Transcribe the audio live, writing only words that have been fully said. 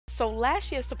So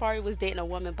last year, Safaree was dating a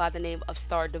woman by the name of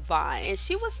Star Divine, and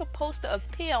she was supposed to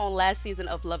appear on last season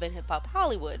of Love and Hip Hop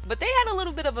Hollywood. But they had a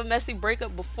little bit of a messy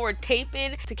breakup before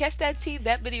taping. To catch that tea,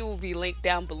 that video will be linked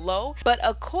down below. But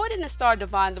according to Star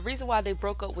Divine, the reason why they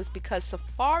broke up was because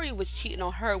Safaree was cheating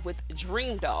on her with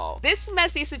Dream Doll. This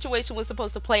messy situation was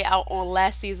supposed to play out on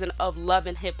last season of Love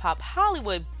and Hip Hop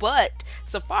Hollywood, but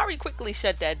Safaree quickly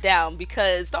shut that down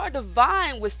because Star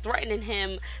Divine was threatening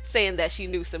him, saying that she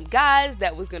knew some guys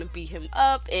that was gonna beat him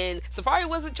up, and Safaree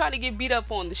wasn't trying to get beat up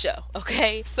on the show,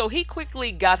 okay? So he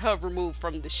quickly got her removed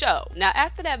from the show. Now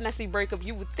after that messy breakup,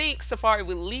 you would think Safaree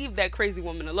would leave that crazy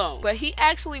woman alone, but he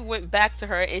actually went back to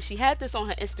her, and she had this on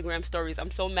her Instagram stories.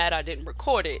 I'm so mad I didn't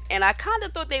record it, and I kind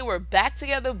of thought they were back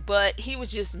together, but he was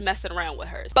just messing around with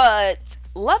her. But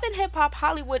Love and Hip Hop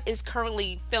Hollywood is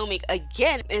currently filming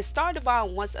again, and Star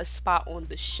Divine wants a spot on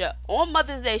the show. On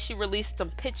Mother's Day, she released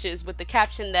some pictures with the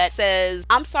caption that says,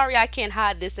 "I'm sorry I can't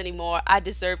hide this anymore. I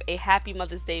deserve a happy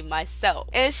Mother's Day myself."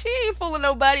 And she ain't fooling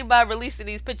nobody by releasing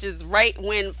these pictures right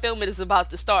when filming is about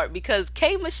to start, because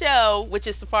K Michelle, which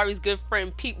is Safaree's good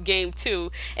friend, peep game too,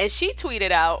 and she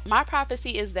tweeted out, "My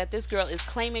prophecy is that this girl is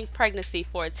claiming pregnancy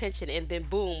for attention, and then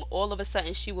boom, all of a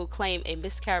sudden she will claim a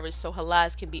miscarriage so her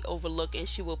lies can be overlooked, and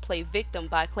she will play victim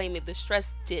by claiming the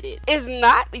stress did it." It's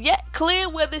not yet clear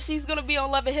whether she's gonna be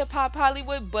on Love and Hip Hop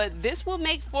Hollywood, but this will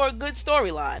make for a good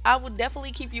storyline. I will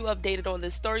definitely keep you updated on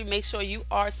this story. Make sure you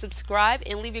are subscribed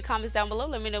and leave your comments down below.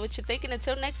 Let me know what you're thinking.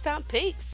 Until next time, peace.